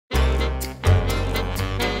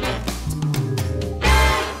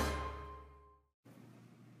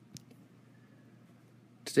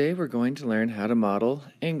Today we're going to learn how to model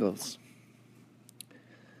angles.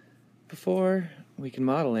 Before we can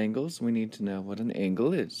model angles, we need to know what an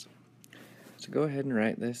angle is. So go ahead and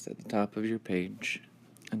write this at the top of your page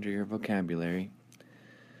under your vocabulary.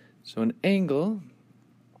 So an angle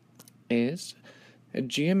is a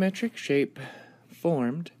geometric shape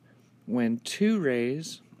formed when two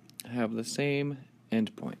rays have the same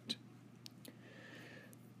endpoint.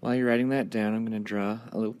 While you're writing that down, I'm going to draw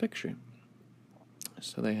a little picture.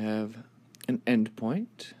 So they have an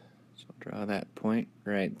endpoint, so I'll draw that point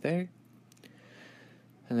right there,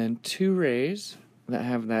 and then two rays that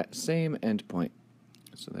have that same endpoint.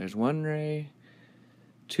 So there's one ray,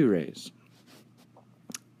 two rays,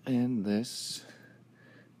 and this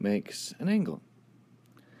makes an angle.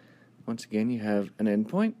 Once again, you have an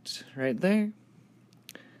endpoint right there,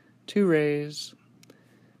 two rays,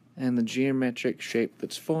 and the geometric shape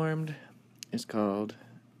that's formed is called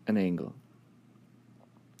an angle.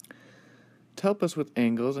 To help us with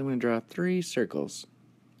angles, I'm going to draw 3 circles,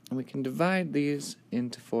 and we can divide these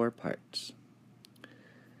into 4 parts.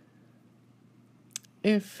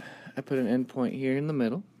 If I put an endpoint here in the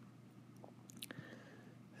middle,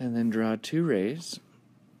 and then draw 2 rays,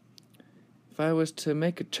 if I was to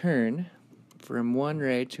make a turn from one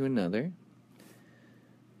ray to another,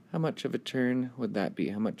 how much of a turn would that be?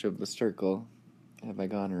 How much of the circle have I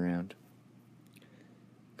gone around?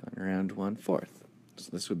 Gone around 1/4. So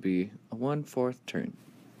this would be a 1/4 turn.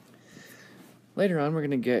 Later on, we're going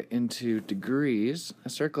to get into degrees. A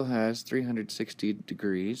circle has 360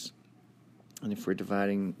 degrees. And if we're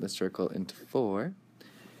dividing the circle into 4,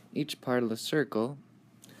 each part of the circle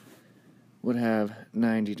would have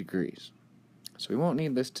 90 degrees. So we won't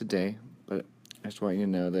need this today, but I just want you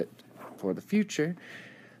to know that for the future,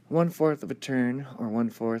 1/4 of a turn, or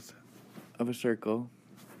 1/4 of a circle,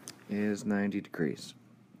 is 90 degrees.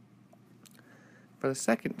 For the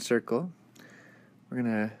second circle, we're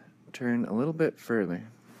going to turn a little bit further.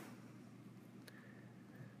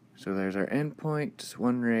 So there's our endpoint,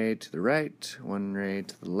 one ray to the right, one ray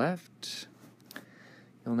to the left.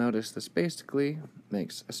 You'll notice this basically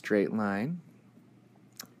makes a straight line.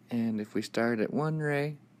 And if we start at one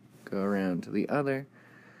ray, go around to the other,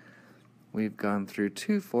 we've gone through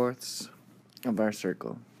 2/4 of our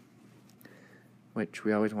circle, which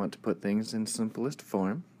we always want to put things in simplest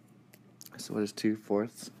form. So what is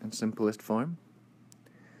 2/4 in simplest form?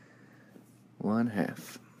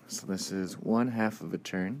 1/2. So this is 1/2 of a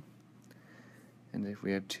turn. And if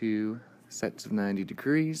we have 2 sets of 90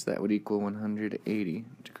 degrees, that would equal 180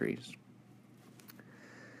 degrees.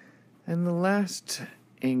 And the last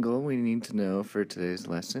angle we need to know for today's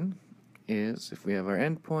lesson is if we have our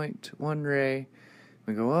endpoint, one ray,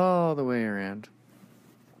 we go all the way around,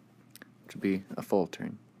 which would be a full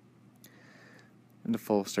turn. And a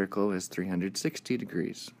full circle is 360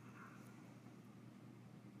 degrees.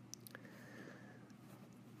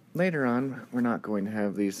 Later on, we're not going to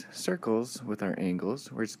have these circles with our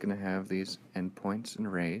angles. We're just going to have these endpoints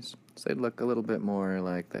and rays. So they'd look a little bit more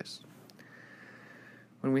like this.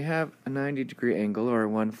 When we have a 90-degree angle or a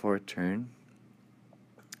 1/4 turn,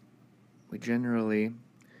 we generally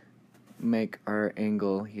make our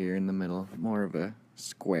angle here in the middle more of a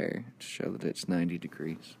square to show that it's 90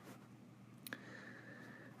 degrees.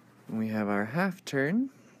 When we have our half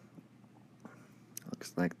turn,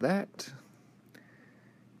 looks like that.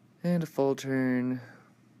 And a full turn,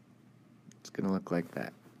 it's going to look like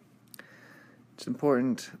that. It's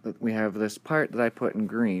important that we have this part that I put in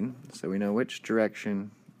green so we know which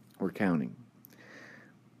direction we're counting.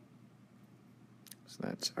 So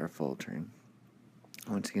that's our full turn.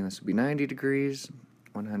 Once again, this would be 90 degrees,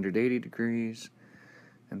 180 degrees,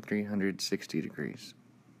 and 360 degrees.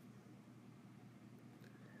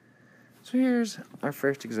 So here's our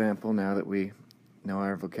first example now that we know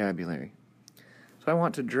our vocabulary. So I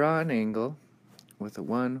want to draw an angle with a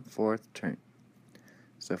 1/4 turn.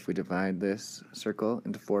 So if we divide this circle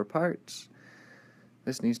into 4 parts,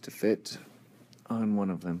 this needs to fit on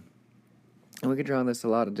one of them. And we can draw this a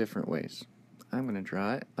lot of different ways. I'm going to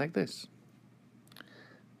draw it like this.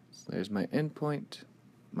 So there's my endpoint,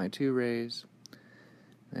 my 2 rays,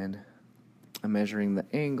 and I'm measuring the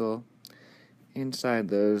angle inside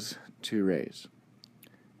those 2 rays.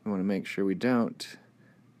 We want to make sure we don't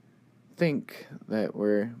think that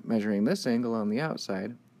we're measuring this angle on the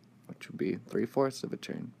outside, which would be 3/4 of a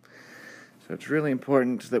turn. So it's really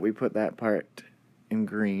important that we put that part in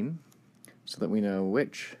green so that we know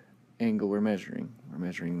which angle we're measuring. We're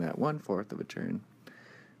measuring that 1/4 of a turn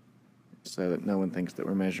so that no one thinks that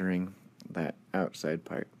we're measuring that outside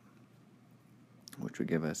part, which would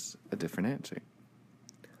give us a different answer.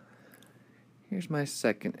 Here's my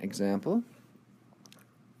second example.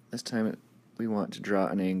 this time we want to draw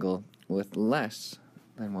an angle with less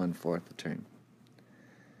than 1/4 a turn.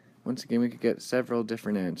 Once again, we could get several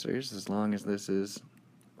different answers as long as this is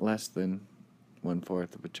less than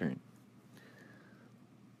 1/4 of a turn.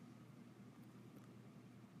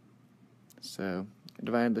 So I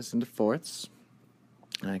divide this into fourths,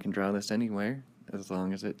 and I can draw this anywhere as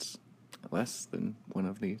long as it's less than one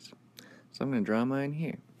of these. So I'm going to draw mine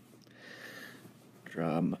here.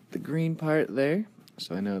 Draw the green part there,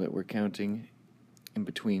 so I know that we're counting in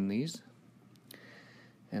between these,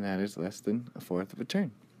 and that is less than 1/4 of a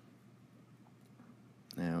turn.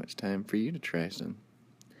 Now it's time for you to try some.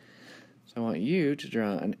 So I want you to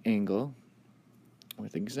draw an angle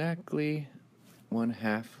with exactly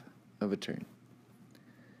 1/2 of a turn.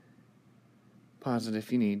 Pause it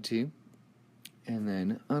if you need to, and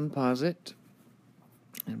then unpause it,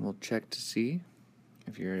 and we'll check to see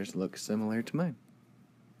if yours looks similar to mine.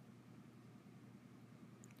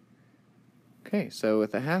 Okay, so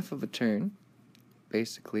with 1/2 of a turn,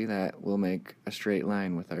 basically that will make a straight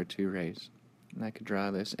line with our two rays. And I could draw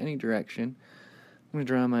this any direction. I'm going to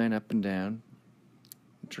draw mine up and down,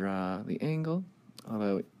 draw the angle,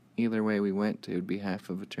 although either way we went, it would be 1/2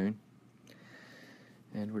 of a turn.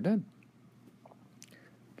 And we're done.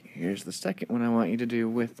 Okay, here's the second one I want you to do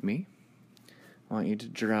with me. I want you to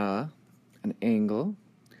draw an angle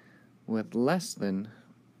with less than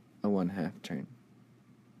a 1/2 turn.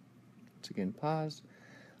 Once again, pause,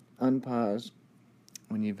 unpause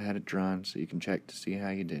when you've had it drawn so you can check to see how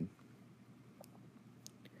you did.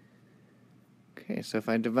 Okay, so if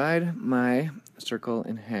I divide my circle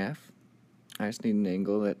in half, I just need an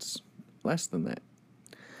angle that's less than that.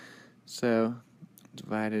 So,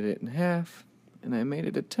 divided it in half, and I made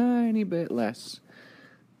it a tiny bit less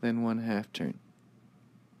than 1/2 turn.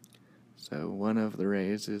 So one of the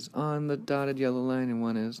rays is on the dotted yellow line, and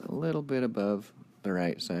one is a little bit above the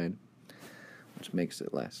right side, which makes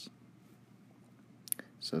it less.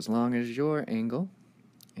 So as long as your angle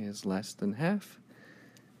is less than half,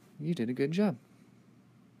 you did a good job.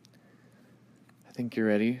 I think you're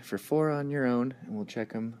ready for 4 on your own, and we'll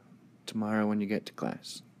check them tomorrow when you get to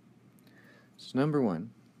class. So number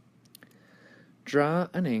 1, draw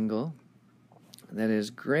an angle that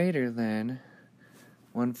is greater than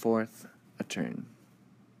 1/4 a turn.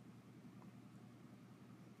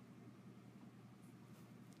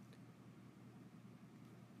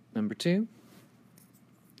 Number 2,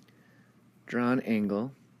 draw an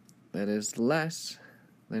angle that is less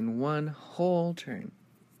than 1 whole turn.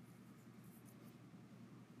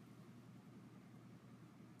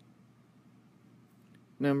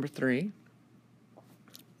 Number 3,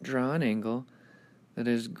 draw an angle that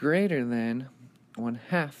is greater than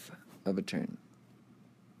 1/2 of a turn.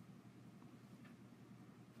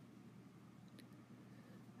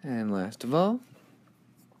 And last of all,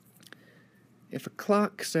 if a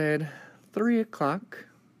clock said 3 o'clock,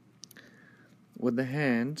 would the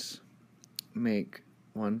hands make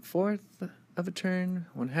 1/4 of a turn,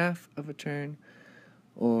 1/2 of a turn,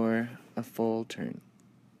 or a full turn?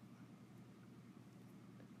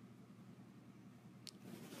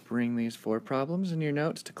 Bring these 4 problems in your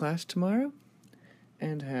notes to class tomorrow,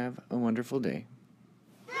 and have a wonderful day.